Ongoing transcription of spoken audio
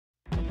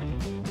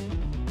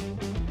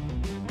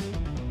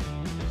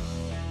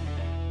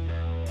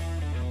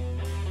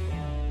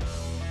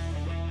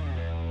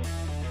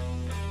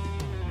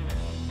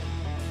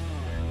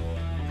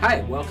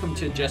Hi, welcome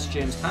to Jesse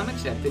James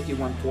Comics at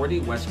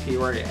 5140 West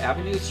Peoria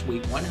Avenue,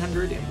 Suite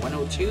 100 and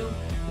 102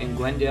 in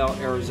Glendale,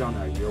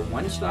 Arizona, your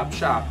one-stop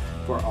shop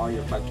for all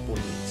your collectible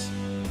needs.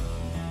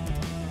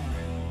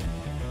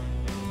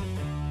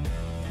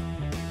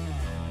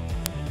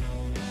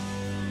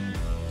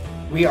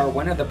 We are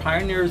one of the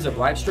pioneers of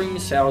live streaming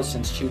sales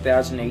since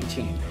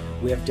 2018.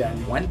 We have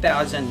done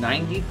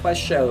 1,090 plus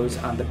shows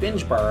on the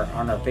Binge Bar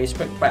on our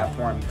Facebook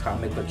platform,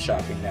 Comic Book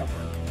Shopping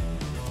Network.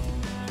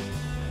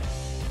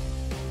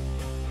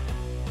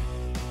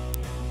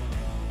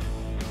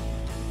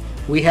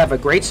 We have a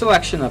great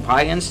selection of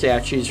high-end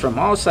statues from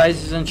all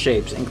sizes and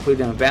shapes,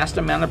 including a vast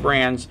amount of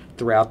brands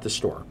throughout the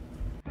store.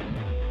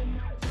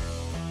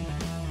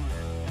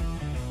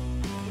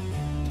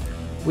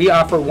 We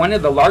offer one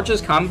of the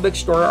largest comic book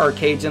store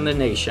arcades in the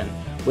nation,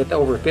 with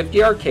over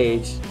 50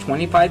 arcades,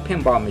 25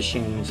 pinball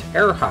machines,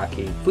 air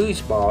hockey,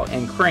 foosball,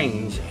 and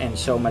cranes, and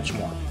so much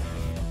more.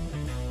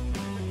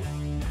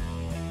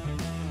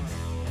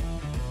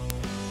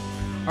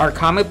 Our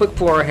comic book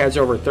floor has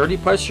over 30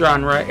 plus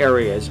genre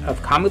areas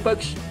of comic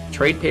books,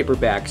 trade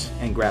paperbacks,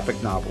 and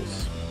graphic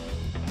novels.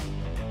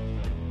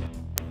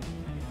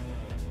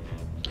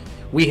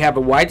 We have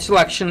a wide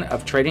selection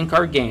of trading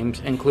card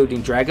games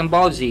including Dragon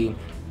Ball Z,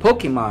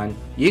 Pokemon,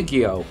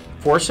 Yu-Gi-Oh!,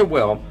 Force of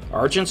Will,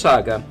 Argent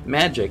Saga,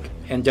 Magic,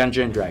 and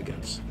Dungeons &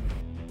 Dragons.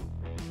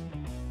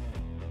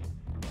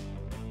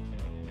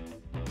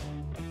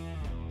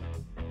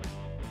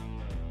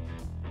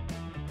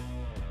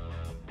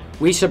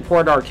 We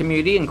support our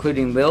community,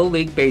 including Little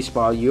League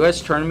Baseball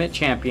U.S. Tournament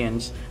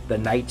champions, the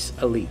Knights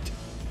Elite.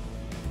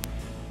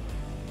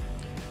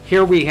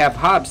 Here we have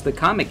Hobbs the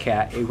Comic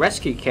Cat, a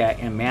rescue cat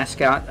and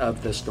mascot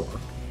of the store.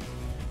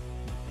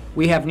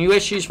 We have new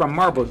issues from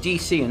Marvel,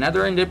 DC, and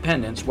other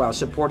independents while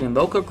supporting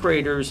local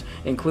creators,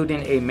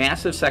 including a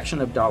massive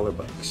section of dollar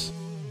books.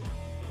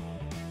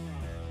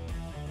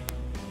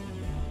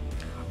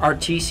 Our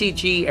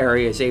TCG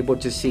area is able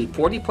to seat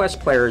 40 plus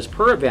players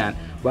per event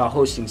while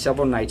hosting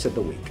several nights of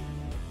the week.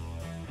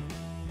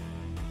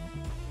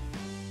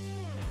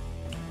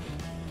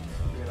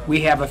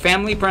 We have a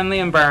family-friendly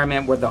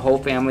environment where the whole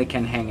family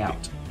can hang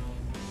out.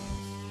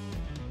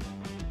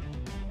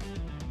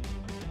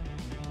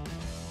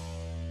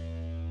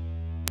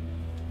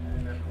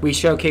 We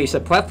showcase a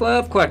plethora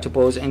of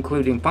collectibles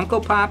including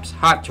Funko Pops,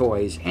 Hot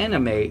Toys,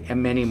 anime,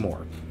 and many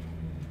more.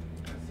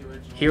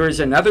 Here is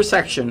another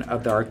section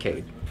of the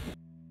arcade.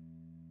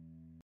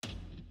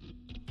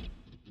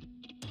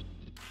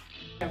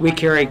 We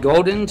carry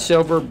golden,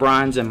 silver,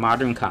 bronze, and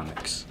modern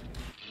comics.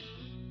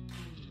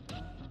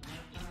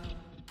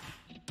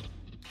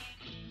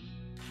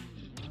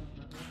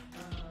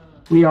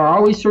 We are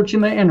always searching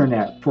the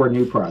internet for a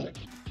new product.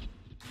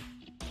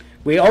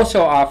 We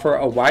also offer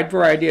a wide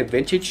variety of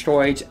vintage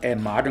toys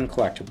and modern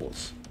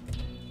collectibles.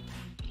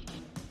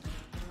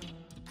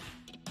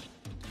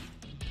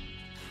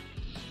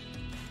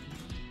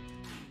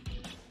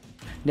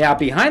 Now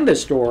behind the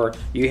store,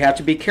 you have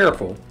to be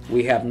careful.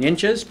 We have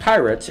ninjas,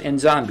 pirates, and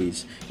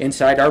zombies.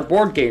 Inside our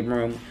board game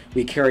room,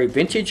 we carry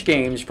vintage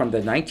games from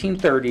the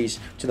 1930s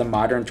to the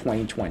modern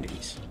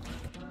 2020s.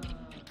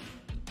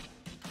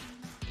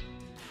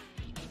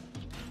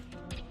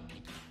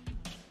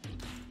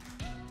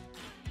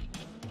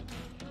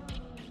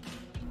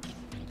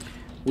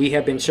 We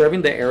have been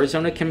serving the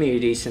Arizona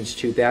community since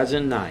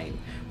 2009.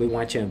 We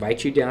want to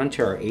invite you down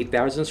to our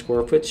 8,000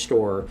 square foot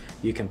store.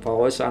 You can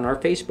follow us on our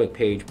Facebook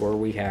page where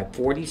we have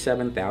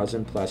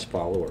 47,000 plus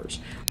followers.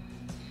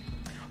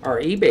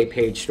 Our eBay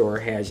page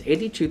store has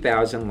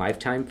 82,000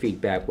 lifetime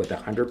feedback with a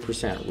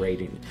 100%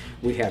 rating.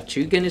 We have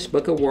 2 Guinness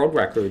Book of World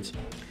Records.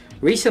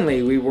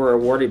 Recently, we were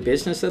awarded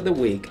Business of the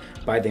Week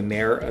by the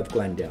Mayor of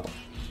Glendale.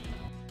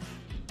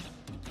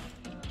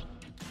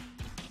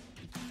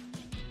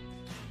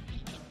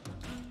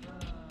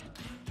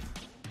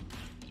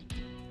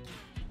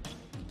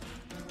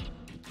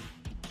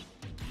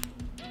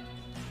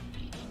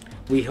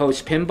 We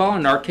host pinball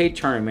and arcade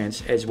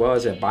tournaments as well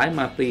as a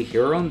bi-monthly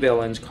Hero and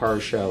Villains car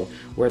show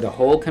where the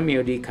whole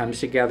community comes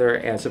together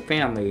as a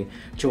family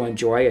to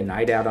enjoy a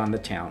night out on the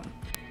town.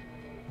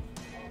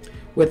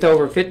 With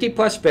over 50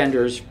 plus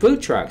vendors,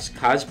 food trucks,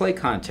 cosplay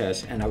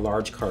contests, and a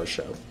large car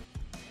show.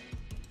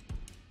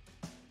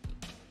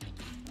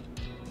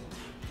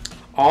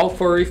 All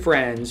furry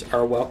friends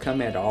are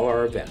welcome at all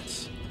our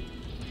events.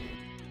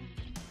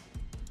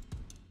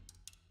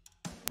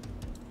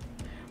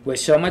 With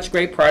so much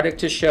great product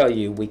to show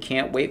you, we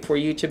can't wait for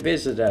you to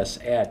visit us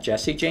at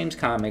Jesse James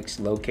Comics,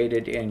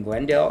 located in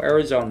Glendale,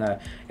 Arizona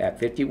at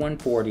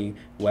 5140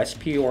 West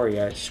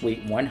Peoria,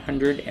 Suite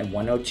 100 and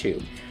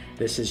 102.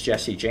 This is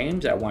Jesse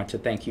James. I want to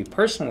thank you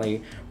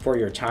personally for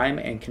your time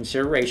and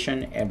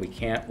consideration, and we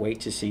can't wait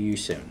to see you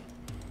soon.